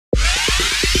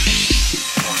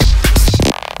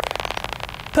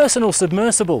Personal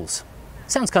submersibles.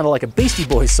 Sounds kind of like a Beastie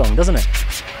Boys song, doesn't it?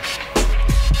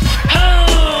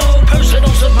 Oh, personal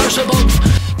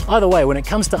submersibles. Either way, when it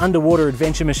comes to underwater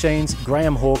adventure machines,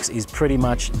 Graham Hawkes is pretty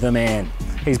much the man.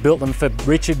 He's built them for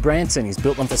Richard Branson, he's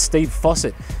built them for Steve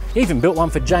Fossett, he even built one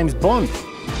for James Bond.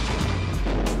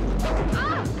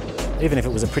 Even if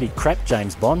it was a pretty crap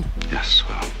James Bond. Yes,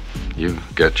 well, you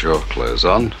get your clothes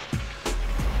on.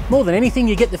 More than anything,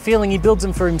 you get the feeling he builds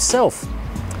them for himself.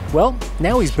 Well,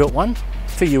 now he's built one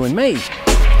for you and me.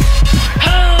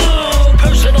 Oh,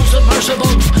 personal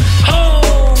submersibles.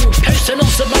 Oh, personal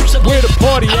submersibles. Where the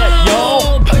party at, y'all?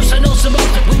 Oh, personal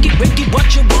submersible. Wiki,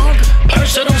 what you want?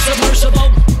 Personal submersible.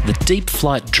 The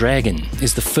Deepflight Dragon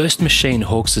is the first machine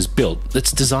Hawkes has built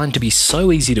that's designed to be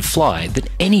so easy to fly that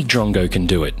any drongo can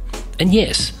do it. And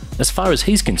yes, as far as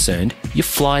he's concerned, you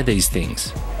fly these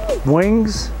things.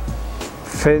 Wings,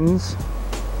 fins,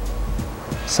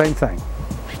 same thing.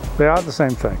 They are the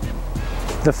same thing.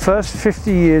 The first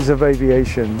 50 years of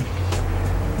aviation,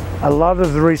 a lot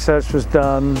of the research was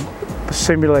done,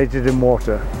 simulated in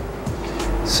water.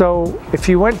 So if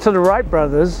you went to the Wright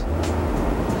brothers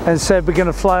and said we're going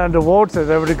to fly underwater,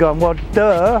 they would have gone, well,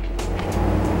 duh,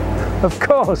 of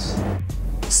course.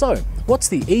 So, what's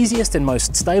the easiest and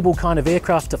most stable kind of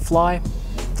aircraft to fly?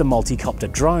 The multi-copter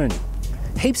drone.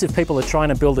 Heaps of people are trying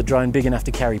to build a drone big enough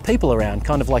to carry people around,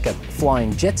 kind of like a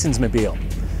flying Jetsons mobile.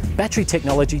 Battery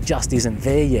technology just isn't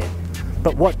there yet.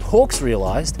 But what Hawkes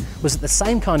realised was that the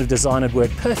same kind of design would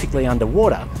work perfectly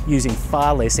underwater, using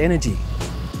far less energy.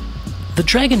 The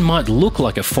Dragon might look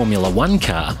like a Formula One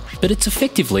car, but it's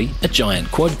effectively a giant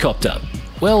quadcopter.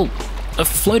 Well, a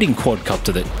floating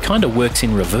quadcopter that kind of works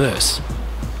in reverse.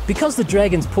 Because the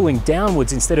Dragon's pulling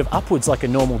downwards instead of upwards like a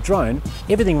normal drone,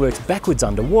 everything works backwards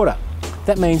underwater.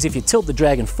 That means if you tilt the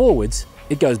Dragon forwards,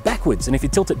 it goes backwards, and if you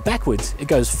tilt it backwards, it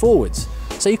goes forwards.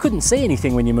 So you couldn't see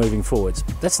anything when you're moving forwards.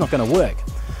 That's not going to work.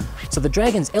 So the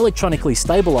Dragon's electronically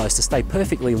stabilised to stay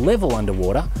perfectly level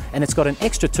underwater, and it's got an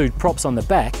extra 2 props on the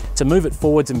back to move it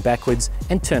forwards and backwards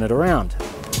and turn it around.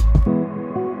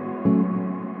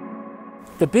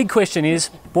 The big question is,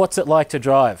 what's it like to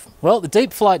drive? Well, the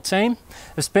Deepflight team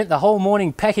have spent the whole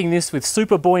morning packing this with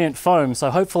super buoyant foam,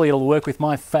 so hopefully it'll work with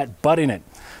my fat butt in it.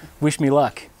 Wish me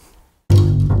luck.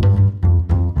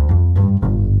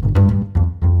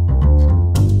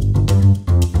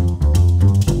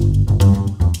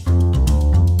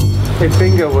 Hey,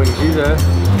 Bingo wins, you there?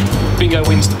 Bingo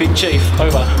wins the big chief,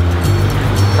 over.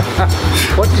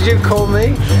 What did you call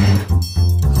me?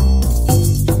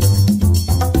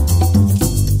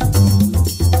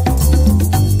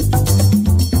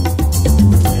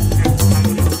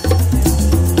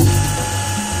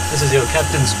 This is your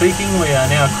captain speaking. We are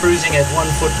now cruising at 1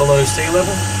 foot below sea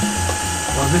level.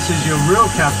 Well, this is your real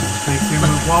captain speaking.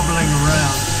 We're wobbling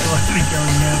around, slightly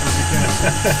going out of the gap.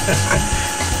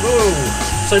 Whoa.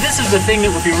 So this is the thing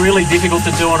that would be really difficult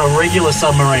to do on a regular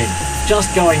submarine, just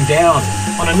going down.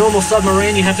 On a normal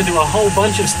submarine you have to do a whole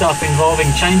bunch of stuff involving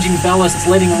changing ballasts,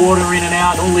 letting water in and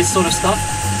out, all this sort of stuff.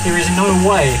 There is no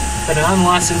way that an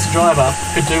unlicensed driver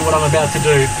could do what I'm about to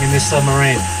do in this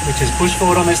submarine, which is push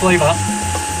forward on this lever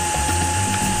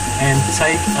and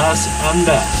take us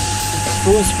under.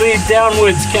 Full speed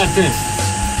downwards, Captain.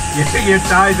 You're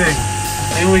diving.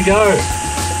 There we go.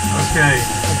 Okay.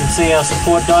 You can see our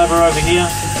support diver over here.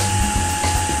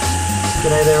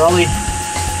 G'day there, Ollie.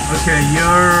 Okay,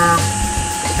 you're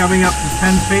coming up to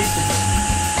 10 feet.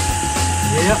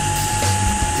 Yep.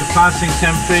 You're passing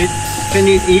 10 feet. Can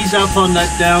you ease up on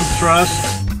that down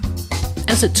thrust?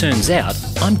 As it turns out,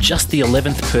 I'm just the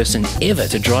 11th person ever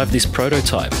to drive this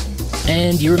prototype.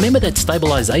 And you remember that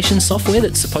stabilisation software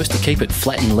that's supposed to keep it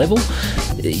flat and level?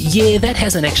 Yeah, that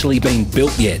hasn't actually been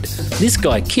built yet. This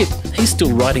guy Kip, he's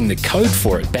still writing the code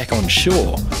for it back on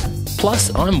shore. Plus,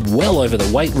 I'm well over the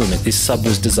weight limit this sub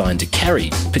was designed to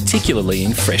carry, particularly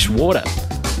in fresh water.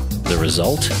 The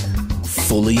result?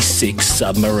 Fully sick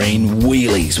submarine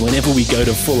wheelies whenever we go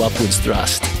to full upwards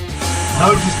thrust.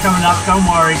 Nose is coming up, don't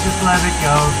worry, just let it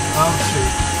go. Oh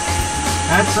shoot.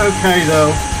 That's okay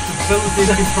though. Facility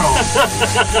control.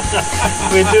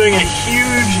 We're doing a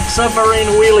huge submarine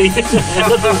wheelie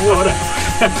out of the water.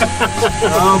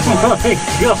 Oh my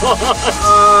God.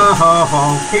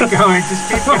 Oh, keep going, just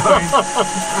keep going.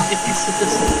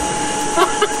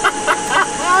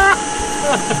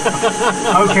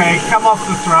 Okay, come off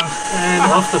the thrust.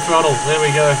 And off the throttle, there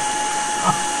we go.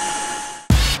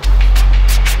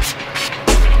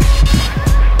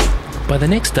 By the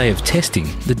next day of testing,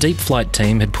 the Deepflight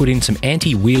team had put in some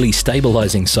anti-wheelie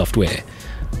stabilising software.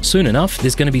 Soon enough,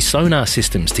 there's going to be sonar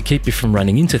systems to keep you from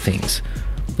running into things.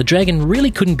 The Dragon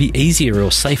really couldn't be easier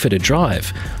or safer to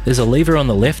drive. There's a lever on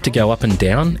the left to go up and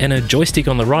down, and a joystick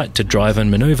on the right to drive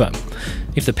and manoeuvre.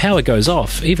 If the power goes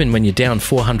off, even when you're down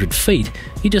 400 feet,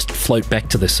 you just float back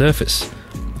to the surface.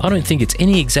 I don't think it's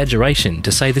any exaggeration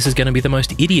to say this is going to be the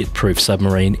most idiot-proof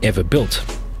submarine ever built.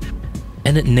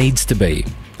 And it needs to be.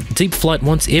 Deepflight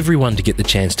wants everyone to get the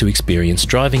chance to experience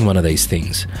driving one of these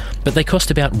things, but they cost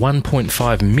about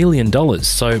 $1.5 million,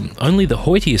 so only the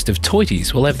hoitiest of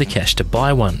toities will have the cash to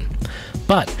buy one.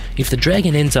 But if the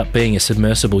Dragon ends up being a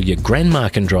submersible your grandma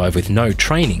can drive with no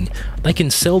training, they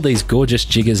can sell these gorgeous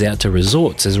jiggers out to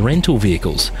resorts as rental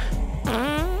vehicles.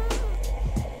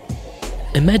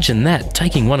 Imagine that,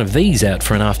 taking one of these out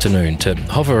for an afternoon to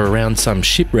hover around some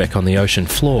shipwreck on the ocean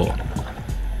floor.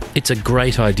 It's a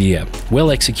great idea,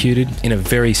 well executed in a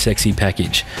very sexy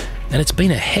package, and it's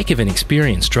been a heck of an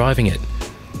experience driving it.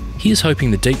 Here's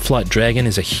hoping the Deepflight Dragon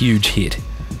is a huge hit.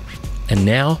 And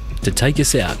now, to take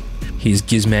us out, here's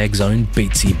Gizmag's own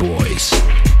Beatsy Boys.